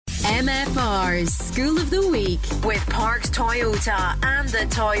MFR's School of the Week with Parks Toyota and the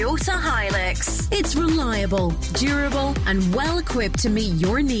Toyota Hilux. It's reliable, durable and well equipped to meet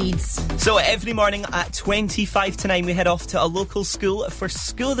your needs. So every morning at 25 to 9 we head off to a local school for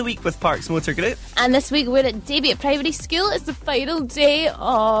School of the Week with Parks Motor Group. And this week we're at Daviot Primary School. It's the final day.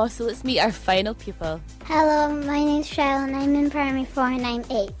 So let's meet our final pupil. Hello, my name's Shiloh and I'm in primary 4 and I'm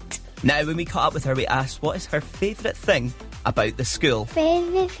 8. Now when we caught up with her we asked what is her favourite thing about the school.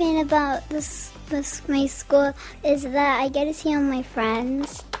 Favorite thing about my school is that I get to see all my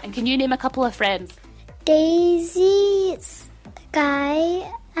friends. And can you name a couple of friends? Daisy,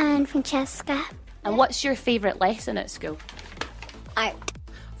 Sky and Francesca. And what's your favourite lesson at school? Art.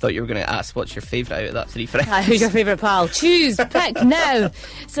 Thought you were going to ask what's your favourite out of that three friends. Who's your favourite pal? Choose, pick now.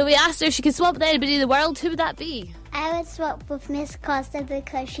 So we asked her if she could swap with anybody in the world. Who would that be? I would swap with Miss Costa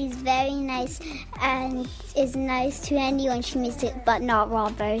because she's very nice and is nice to anyone she meets, but not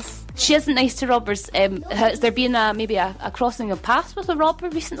robbers. She isn't nice to robbers. Has there been maybe a crossing of paths with a robber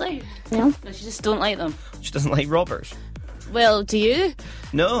recently? No. No, she just don't like them. She doesn't like robbers. Well, do you?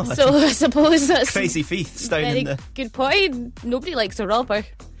 No. So I suppose that's crazy feats down very in the... good point. Nobody likes a robber.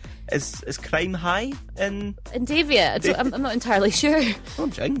 Is crime high in Daviot? I'm not entirely sure. Oh,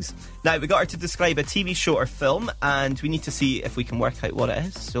 jings. Now, we got her to describe a TV show or film, and we need to see if we can work out what it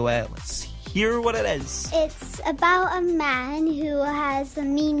is. So let's hear what it is. It's about a man who has a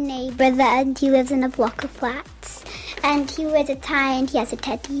mean neighbour and he lives in a block of flats. And he wears a tie and he has a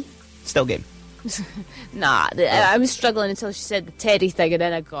teddy. Still game. Nah, I was struggling until she said the teddy thing and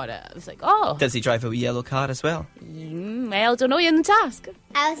then I got it. I was like, oh. Does he drive a wee yellow car as well? Well, don't know, you're in the task.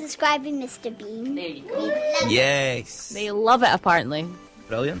 I was describing Mr. Bean. There you go. Yes. They love it, apparently.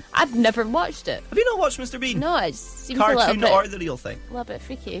 Brilliant. I've never watched it. Have you not watched Mr. Bean? No, it seems a little Cartoon bit... or the real thing? A little bit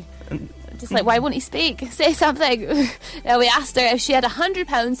freaky. Just like, why won't he speak? Say something. Now, we asked her if she had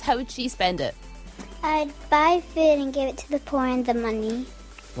 £100, how would she spend it? I'd buy food and give it to the poor and the money.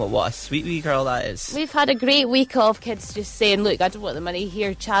 Well, what a sweet wee girl that is. We've had a great week of kids just saying, look, I don't want the money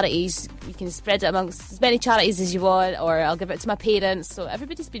here, charities, you can spread it amongst as many charities as you want, or I'll give it to my parents. So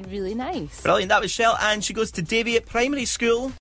everybody's been really nice. Brilliant. That was Shell, and she goes to Daviot Primary School.